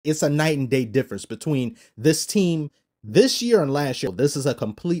It's a night and day difference between this team this year and last year. This is a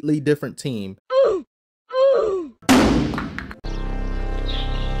completely different team.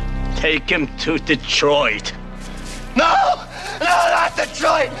 Take him to Detroit. No! No, not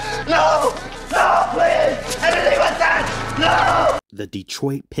Detroit! No! No, please! Anything but that! No! The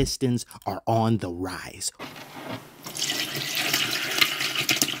Detroit Pistons are on the rise.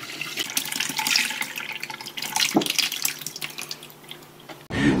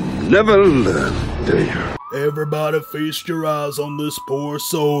 Never learn, do you? Everybody feast your eyes on this poor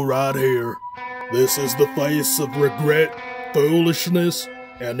soul right here. This is the face of regret, foolishness,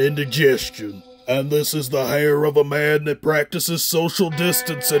 and indigestion. And this is the hair of a man that practices social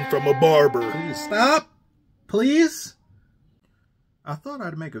distancing from a barber. Please stop. Please. I thought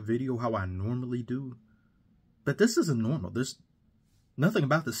I'd make a video how I normally do, but this isn't normal. Nothing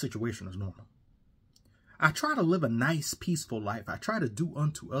about this situation is normal. I try to live a nice, peaceful life. I try to do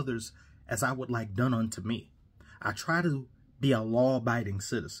unto others as I would like done unto me. I try to be a law-abiding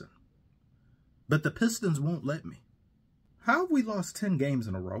citizen. But the Pistons won't let me. How have we lost 10 games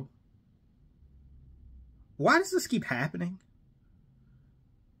in a row? Why does this keep happening?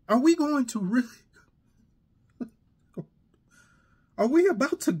 Are we going to really... Are we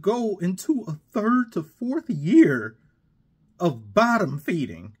about to go into a third to fourth year of bottom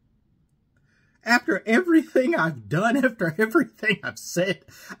feeding? After everything I've done, after everything I've said,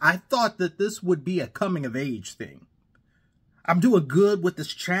 I thought that this would be a coming of age thing. I'm doing good with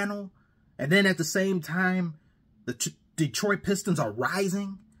this channel, and then at the same time, the Detroit Pistons are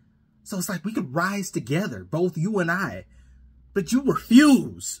rising. So it's like we could rise together, both you and I. But you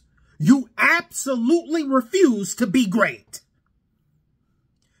refuse. You absolutely refuse to be great.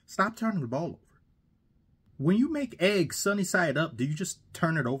 Stop turning the ball over. When you make eggs sunny side up, do you just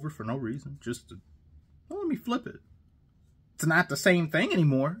turn it over for no reason? Just to, well, let me flip it. It's not the same thing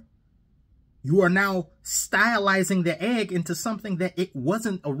anymore. You are now stylizing the egg into something that it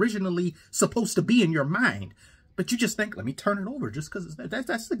wasn't originally supposed to be in your mind. But you just think, let me turn it over just because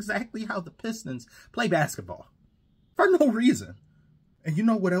that's exactly how the Pistons play basketball. For no reason. And you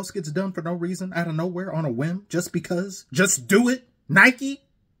know what else gets done for no reason, out of nowhere, on a whim, just because? Just do it. Nike.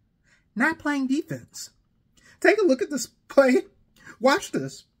 Not playing defense. Take a look at this play. Watch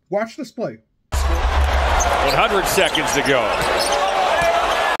this. Watch this play. 100 seconds to go.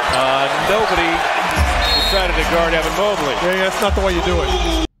 Nobody decided to guard Evan Mobley. Yeah, that's not the way you do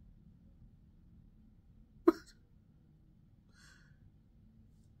it.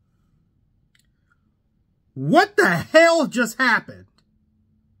 What the hell just happened?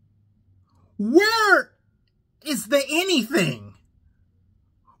 Where is the anything?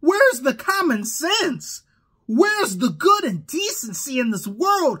 Where's the common sense? Where's the good and decency in this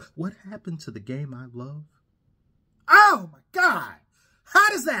world? What happened to the game I love? Oh my God. How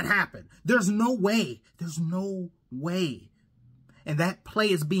does that happen? There's no way. There's no way. And that play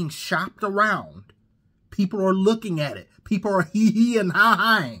is being shopped around. People are looking at it. People are hee-hee and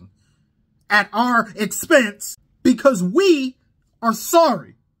ha-haing at our expense because we are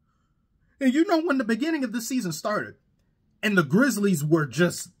sorry. And you know, when the beginning of the season started and the Grizzlies were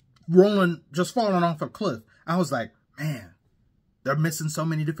just falling off a cliff, I was like, man, they're missing so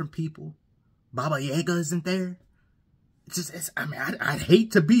many different people. Baba Yaga isn't there. I mean, I'd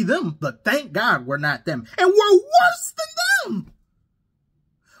hate to be them, but thank God we're not them. And we're worse than them.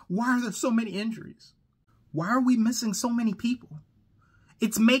 Why are there so many injuries? Why are we missing so many people?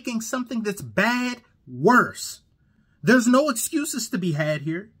 It's making something that's bad worse. There's no excuses to be had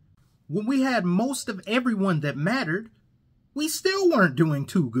here. When we had most of everyone that mattered, we still weren't doing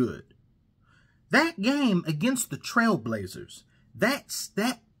too good. That game against the Trailblazers, that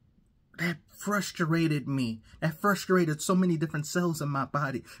frustrated me. That frustrated so many different cells in my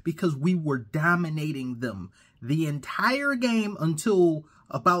body because we were dominating them the entire game until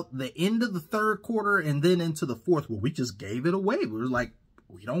about the end of the third quarter and then into the fourth, where we just gave it away. We were like,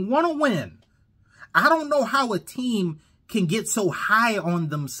 we don't want to win. I don't know how a team can get so high on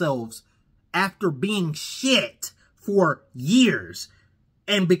themselves after being shit for years.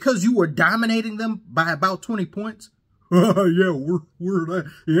 And because you were dominating them by about 20 points, yeah, we're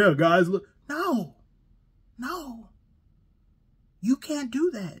that. Yeah, guys, look. No. You can't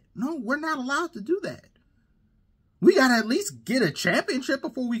do that. No, we're not allowed to do that. We got to at least get a championship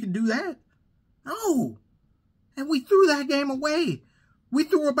before we can do that. No. And we threw that game away. We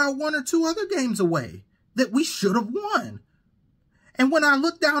threw about one or two other games away that we should have won. And when I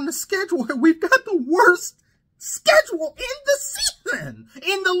look down the schedule, we've got the worst schedule in the season,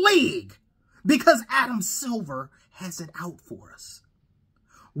 in the league, because Adam Silver has it out for us.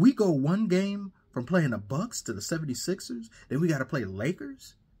 We go one game from playing the Bucks to the 76ers, then we got to play the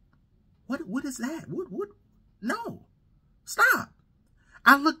Lakers, What is that? What? No. Stop.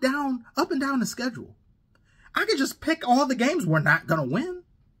 I look up and down the schedule. I could just pick all the games we're not going to win.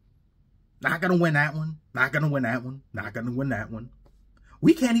 Not going to win that one. Not going to win that one. Not going to win that one.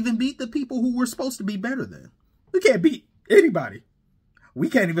 We can't even beat the people who we're supposed to be better than. We can't beat anybody. We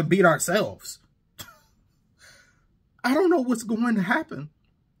can't even beat ourselves. I don't know what's going to happen.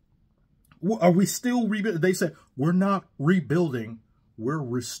 Are we still rebuilding? They said, we're not rebuilding. We're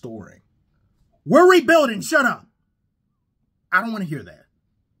restoring. We're rebuilding. Shut up. I don't want to hear that.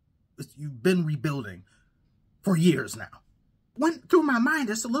 You've been rebuilding for years now. Went through my mind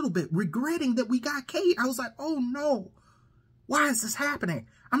just a little bit, regretting that we got Cade. I was like, oh no. Why is this happening?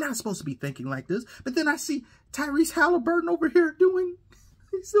 I'm not supposed to be thinking like this. But then I see Tyrese Halliburton over here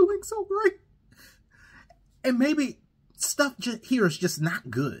he's doing so great. And maybe stuff here is just not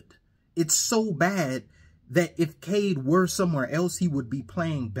good. It's so bad that if Cade were somewhere else, he would be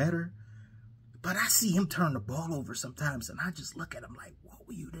playing better. But I see him turn the ball over sometimes, and I just look at him like, whoa,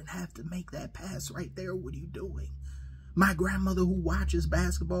 you didn't have to make that pass right there. What are you doing? My grandmother, who watches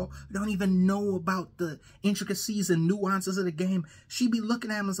basketball, don't even know about the intricacies and nuances of the game. She be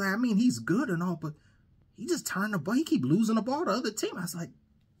looking at him and say, I mean, he's good and all, but he just turned the ball. He keep losing the ball to the other team. I was like,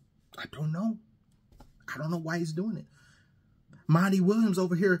 I don't know. I don't know why he's doing it. Monty Williams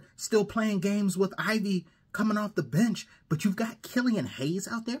over here still playing games with Ivy coming off the bench, but you've got Killian Hayes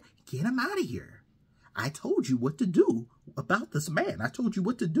out there. Get him out of here. I told you what to do about this man. I told you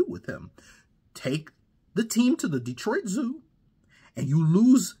what to do with him. Take the team to the Detroit Zoo, and you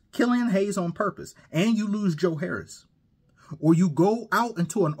lose Killian Hayes on purpose, and you lose Joe Harris. Or you go out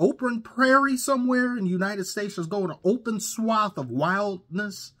into an open prairie somewhere in the United States, just go in an open swath of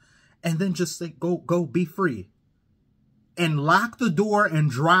wildness, and then just say, go be free. And lock the door and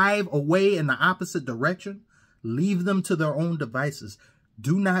drive away in the opposite direction. Leave them to their own devices.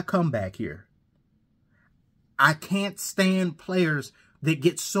 Do not come back here. I can't stand players that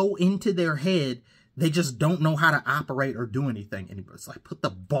get so into their head they just don't know how to operate or do anything anymore. It's like, put the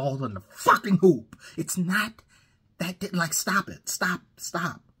ball in the fucking hoop. It's not that, like, stop it. Stop.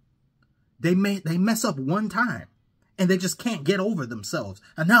 They mess up one time and they just can't get over themselves.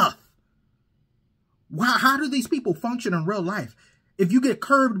 Enough. How do these people function in real life? If you get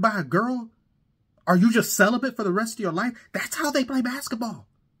curbed by a girl, are you just celibate for the rest of your life? That's how they play basketball.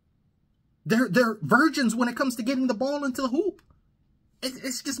 They're virgins when it comes to getting the ball into the hoop.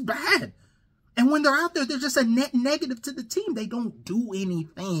 It's just bad. And when they're out there, they're just a net negative to the team. They don't do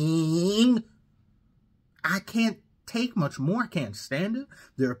anything. I can't take much more. I can't stand it.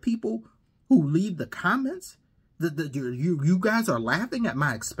 There are people who leave the comments. You guys are laughing at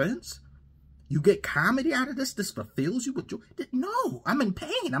my expense. You get comedy out of this. This fulfills you with joy. No, I'm in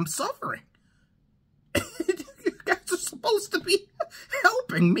pain. I'm suffering. You guys are supposed to be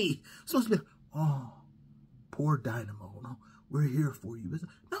helping me. Supposed to be, oh, poor Dynamo. No, we're here for you.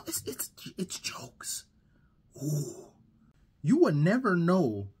 No, it's jokes. Ooh. You would never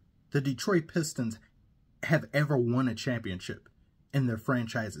know the Detroit Pistons have ever won a championship in their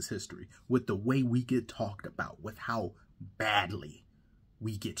franchise's history with the way we get talked about, with how badly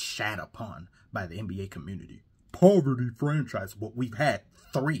we get shat upon by the NBA community. Poverty franchise. Well, we've had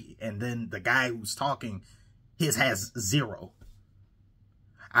 3, and then the guy who's talking, his has 0.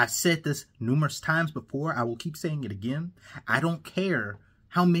 I've said this numerous times before. I will keep saying it again. I don't care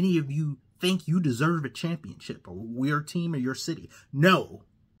how many of you think you deserve a championship, or your team or your city. No.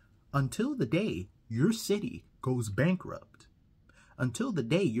 Until the day your city goes bankrupt, until the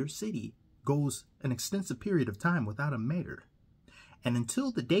day your city goes an extensive period of time without a mayor, and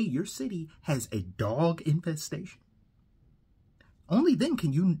until the day your city has a dog infestation, only then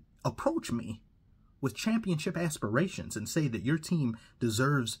can you approach me with championship aspirations and say that your team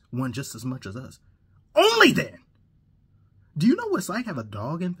deserves one just as much as us. Only then. Do you know what it's like to have a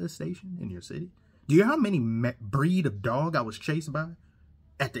dog infestation in your city? Do you know how many breed of dog I was chased by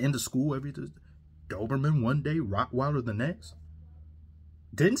at the end of school every Tuesday? Doberman one day, Rottweiler the next.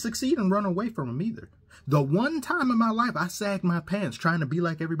 Didn't succeed and run away from them either. The one time in my life I sagged my pants trying to be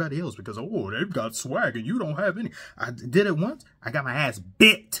like everybody else because, oh, they've got swag and you don't have any. I did it once. I got my ass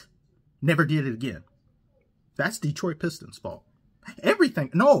bit. Never did it again. That's Detroit Pistons' fault.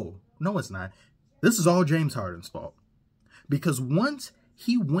 Everything. No, it's not. This is all James Harden's fault. Because once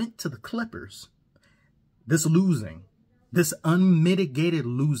he went to the Clippers, this unmitigated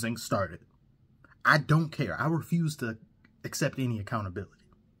losing started. I don't care. I refuse to accept any accountability.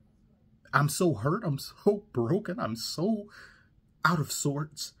 I'm so hurt. I'm so broken. I'm so out of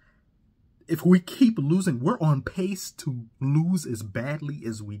sorts. If we keep losing, we're on pace to lose as badly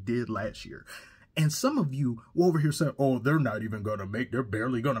as we did last year. And some of you were over here saying, oh, they're not even going to make, they're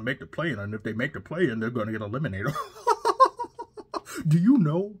barely going to make the play-in. And if they make the play-in, they're going to get eliminated. Do you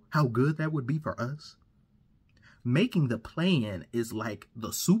know how good that would be for us? Making the play-in is like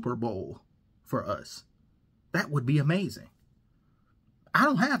the Super Bowl for us. That would be amazing. I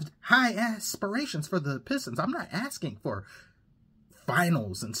don't have high aspirations for the Pistons. I'm not asking for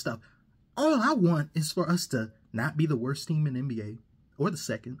finals and stuff. All I want is for us to not be the worst team in NBA, or the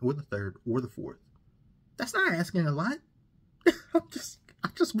second, or the third, or the fourth. That's not asking a lot. I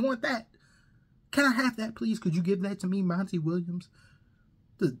just want that. Can I have that, please? Could you give that to me, Monty Williams,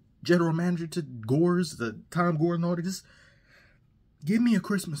 the general manager to Gores, the Tom Gore and all that? Just give me a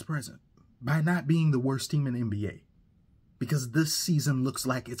Christmas present by not being the worst team in the NBA. Because this season looks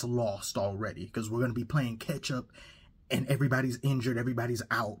like it's lost already. Because we're going to be playing catch-up and everybody's injured, everybody's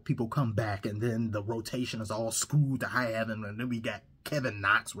out. People come back and then the rotation is all screwed to high heaven. And then we got Kevin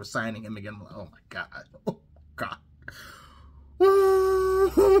Knox. We're signing him again. Oh, my God. Oh, God.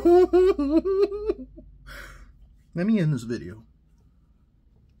 Let me end this video.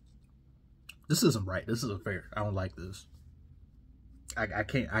 This isn't right. This isn't fair. I don't like this. I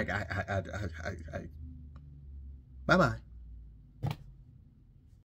can't. Bye-bye.